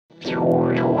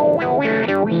Hello,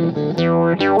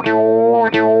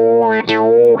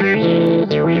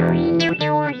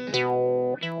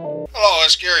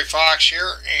 it's Gary Fox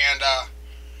here, and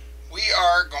we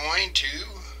are going to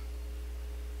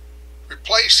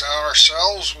replace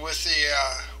ourselves with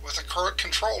a current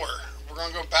controller. We're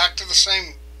going to go back to the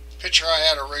same picture I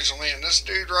had originally, and this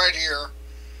dude right here,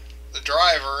 the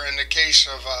driver, in the case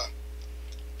of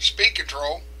speed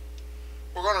control,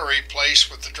 we're going to replace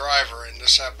with the driver in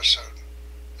this episode.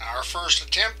 Now, our first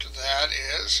attempt at that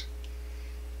is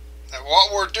that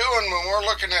what we're doing when we're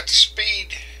looking at the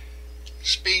speed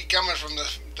coming from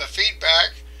the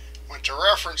feedback, went to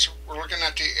reference, we're looking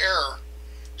at the error.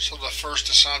 So the first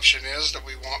assumption is that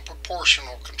we want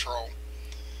proportional control,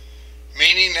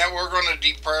 meaning that we're going to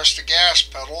depress the gas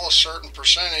pedal a certain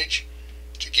percentage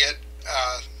to get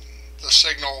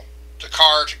the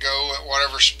car to go at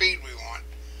whatever speed we want.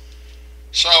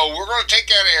 So we're going to take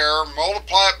that error,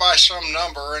 multiply it by some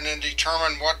number, and then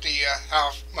determine what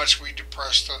how much we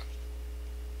depress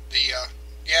the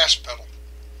gas pedal.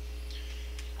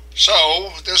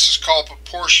 So this is called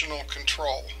proportional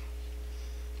control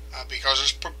because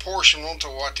it's proportional to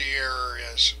what the error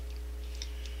is.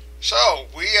 So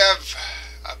we have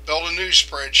built a new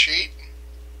spreadsheet,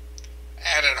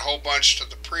 added a whole bunch to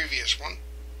the previous one.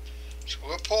 So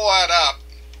we'll pull that up.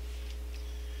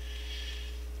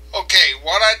 Okay,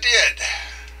 what I did,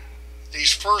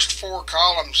 these first 4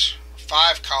 columns,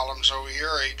 5 columns over here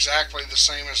are exactly the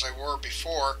same as they were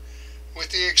before,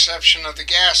 with the exception of the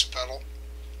gas pedal.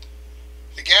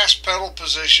 The gas pedal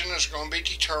position is going to be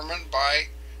determined by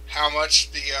how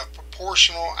much the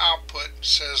proportional output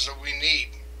says that we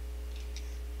need.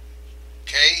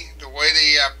 Okay, the way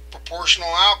the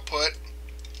proportional output,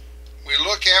 we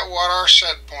look at what our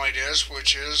set point is,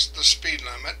 which is the speed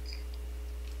limit.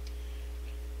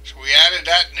 So we added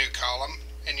that new column,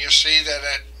 and you'll see that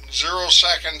at 0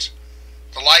 seconds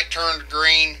the light turned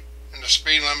green and the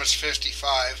speed limit's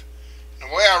 55. And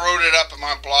the way I wrote it up in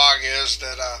my blog is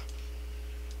that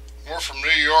we're from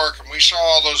New York, and we saw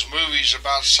all those movies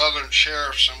about southern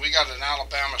sheriffs, and we got an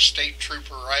Alabama state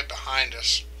trooper right behind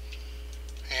us.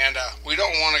 And we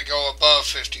don't want to go above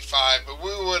 55, but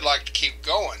we would like to keep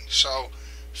going. So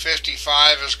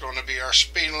 55 is going to be our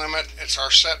speed limit. It's our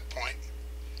set point.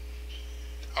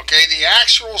 Okay, the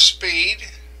actual speed,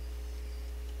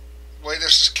 the way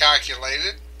this is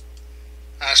calculated,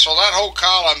 so that whole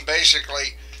column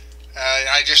basically,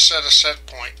 I just set a set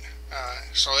point.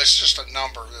 So it's just a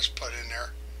number that's put in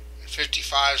there.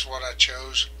 55 is what I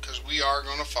chose because we are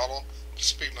going to follow the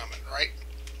speed limit, right?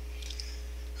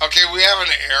 Okay, we have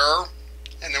an error,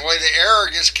 and the way the error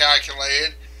gets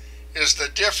calculated is the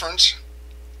difference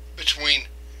between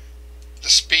the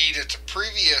speed at the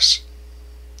previous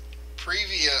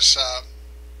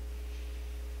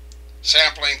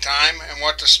sampling time and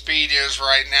what the speed is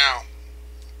right now,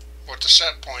 what the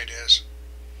set point is.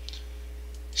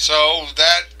 So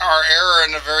that our error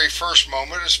in the very first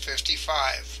moment is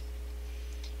 55.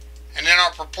 And then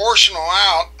our proportional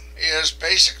out is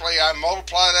basically I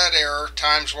multiply that error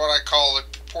times what I call the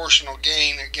proportional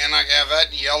gain. Again, I have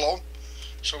that in yellow,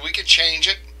 so we can change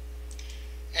it.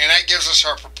 And that gives us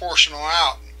our proportional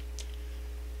out.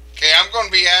 Okay, I'm going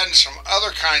to be adding some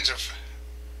other kinds of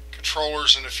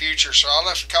controllers in the future, so I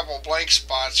left a couple of blank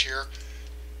spots here.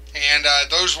 And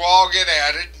those will all get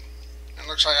added. It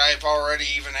looks like I've already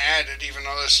even added, even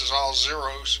though this is all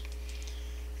zeros.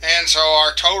 And so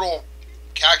our total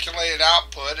calculated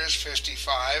output is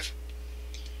 55.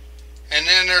 And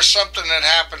then there's something that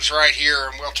happens right here,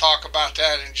 and we'll talk about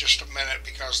that in just a minute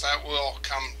because that will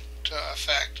come to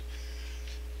effect.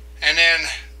 And then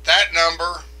that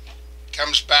number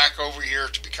comes back over here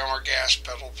to become our gas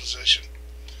pedal position.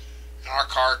 And our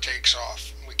car takes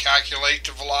off. We calculate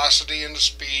the velocity and the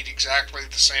speed exactly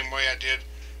the same way I did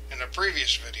in the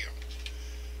previous video.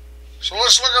 So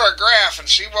let's look at our graph and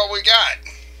see what we got.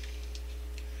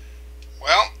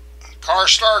 Well, the car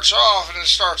starts off, and it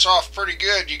starts off pretty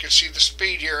good. You can see the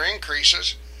speed here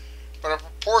increases, but a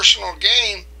proportional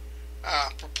gain,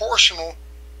 proportional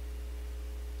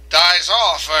dies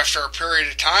off after a period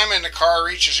of time, and the car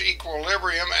reaches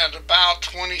equilibrium at about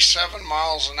 27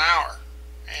 miles an hour.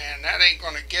 And that ain't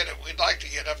going to get it. We'd like to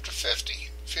get up to 50,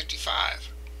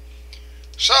 55.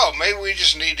 So maybe we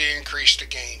just need to increase the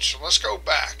gain. So let's go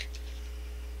back.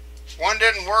 If one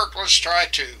didn't work, let's try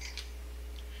 2.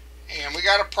 And we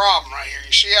got a problem right here.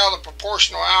 You see how the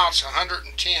proportional out's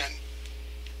 110.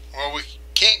 Well, we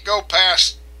can't go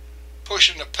past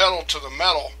pushing the pedal to the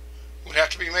metal. We'd have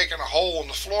to be making a hole in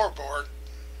the floorboard.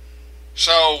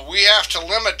 So we have to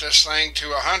limit this thing to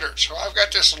 100. So I've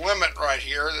got this limit right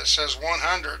here that says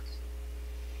 100.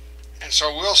 And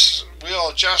so we'll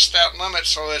adjust that limit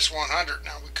so it's 100.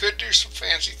 Now we could do some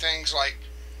fancy things like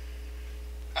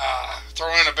throw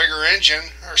in a bigger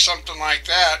engine or something like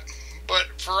that, but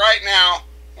for right now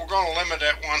we're going to limit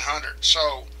at 100.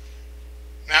 So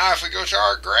now if we go to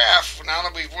our graph, now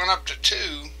that we've went up to 2,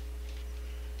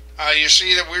 you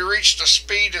see that we reached a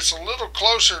speed that's a little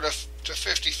closer to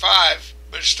 55,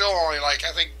 but it's still only like,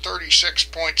 I think,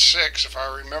 36.6 if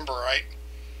I remember right.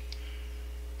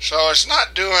 So it's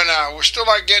not doing, we're still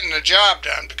not getting the job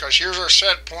done, because here's our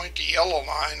set point, the yellow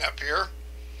line up here.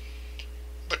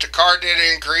 But the car did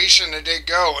increase and it did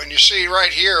go. And you see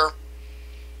right here,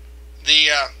 the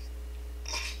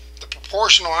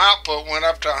proportional output went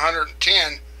up to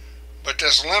 110, but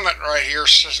this limit right here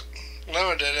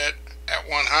limited it at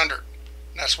 100.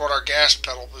 And that's what our gas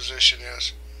pedal position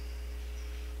is.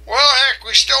 Well, heck,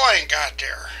 we still ain't got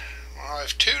there. Well,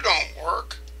 if 2 don't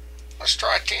work, let's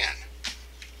try 10.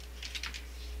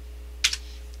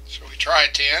 So we try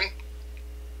 10.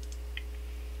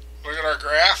 Look at our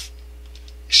graph.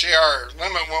 You see our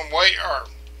limit went way, our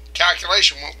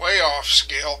calculation went way off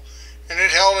scale, and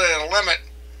it held it at a limit.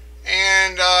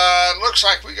 And it looks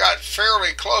like we got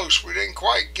fairly close. We didn't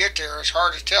quite get there. It's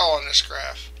hard to tell on this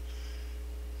graph.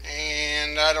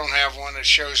 And I don't have one that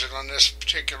shows it on this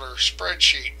particular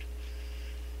spreadsheet.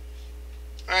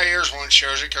 Here's one that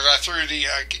shows it, because I threw the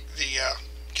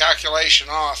calculation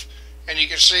off, and you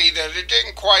can see that it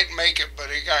didn't quite make it, but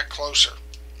it got closer.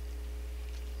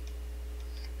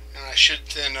 And I should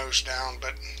thin those down,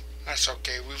 but that's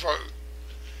okay.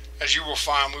 As you will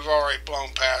find, we've already blown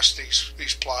past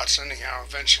these plots anyhow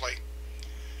eventually.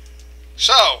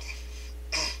 So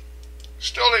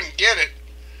still didn't get it.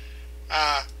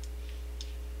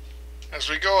 As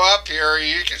we go up here,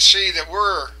 you can see that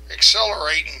we're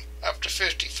accelerating up to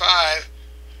 55,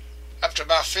 up to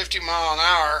about 50 mile an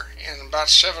hour in about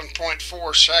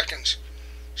 7.4 seconds.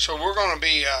 So we're going to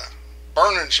be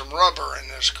burning some rubber in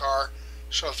this car.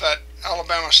 So if that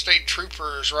Alabama State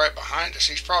Trooper is right behind us,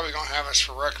 he's probably going to have us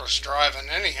for reckless driving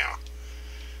anyhow.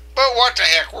 But what the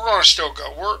heck, we're going to still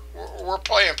go. We're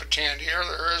playing pretend here.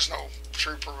 There is no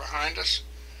trooper behind us.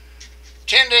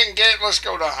 10 didn't get it, let's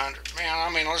go to 100. Man, I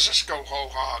mean, let's just go whole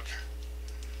hog.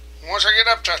 Once I get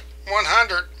up to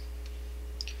 100,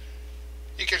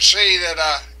 you can see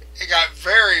that it got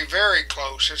very, very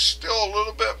close. It's still a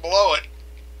little bit below it.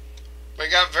 We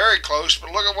got very close,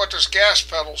 but look at what this gas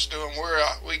pedal's doing.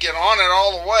 We get on it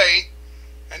all the way,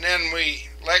 and then we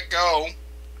let go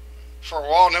for a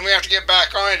while, and then we have to get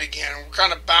back on it again. We're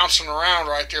kind of bouncing around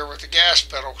right there with the gas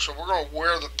pedal, so we're going to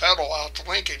wear the pedal out, the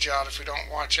linkage out, if we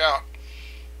don't watch out.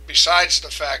 Besides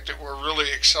the fact that we're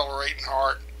really accelerating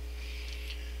hard.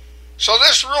 So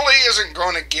this really isn't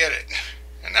going to get it,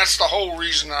 and that's the whole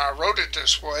reason I wrote it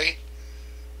this way,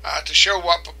 to show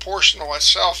what proportional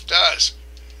itself does.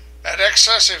 That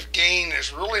excessive gain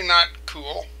is really not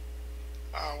cool.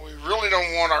 We really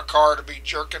don't want our car to be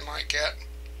jerking like that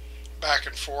back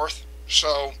and forth.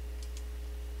 So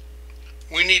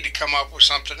we need to come up with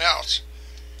something else.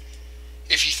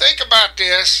 If you think about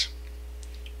this,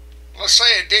 let's say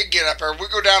it did get up there. We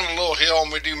go down a little hill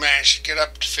and we do manage to get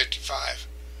up to 55.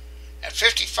 At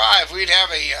 55, we'd have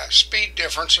a speed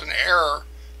difference, an error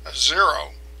of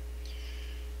 0.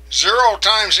 0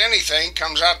 times anything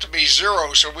comes out to be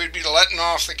 0, so we'd be letting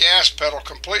off the gas pedal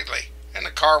completely, and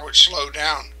the car would slow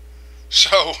down.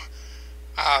 So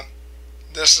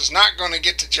this is not going to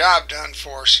get the job done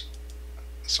for us.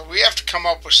 So we have to come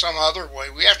up with some other way.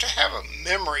 We have to have a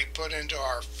memory put into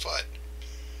our foot.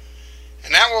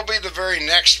 And that will be the very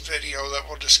next video that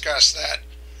will discuss that.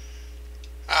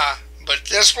 But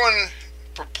this one,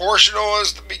 proportional,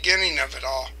 is the beginning of it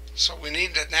all. So we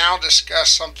need to now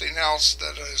discuss something else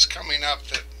that is coming up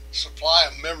that supply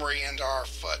a memory into our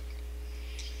foot.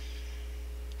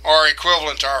 Or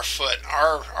equivalent to our foot.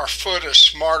 Our foot is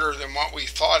smarter than what we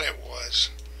thought it was.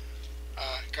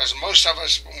 Because most of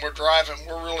us, when we're driving,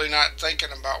 we're really not thinking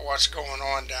about what's going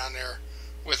on down there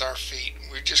with our feet.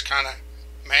 We just kind of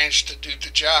manage to do the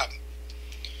job.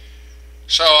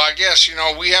 So I guess,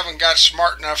 we haven't got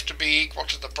smart enough to be equal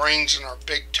to the brains in our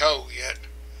big toe yet.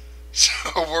 So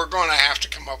we're going to have to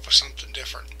come up with something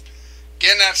different.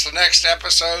 Again, that's the next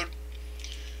episode.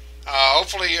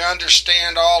 Hopefully you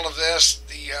understand all of this.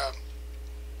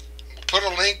 We'll put a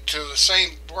link to the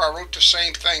same, where I wrote the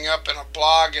same thing up in a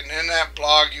blog, and in that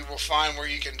blog you will find where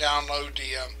you can download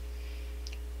the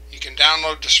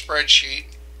spreadsheet,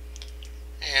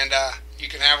 and you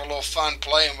can have a little fun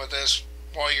playing with this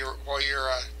while you're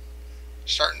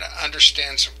starting to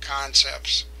understand some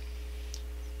concepts.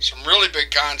 Some really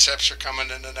big concepts are coming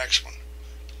in the next one.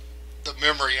 The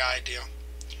memory idea.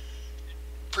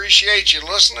 Appreciate you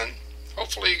listening.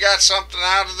 Hopefully you got something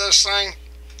out of this thing.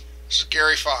 This is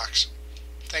Gary Fox.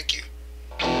 Thank you.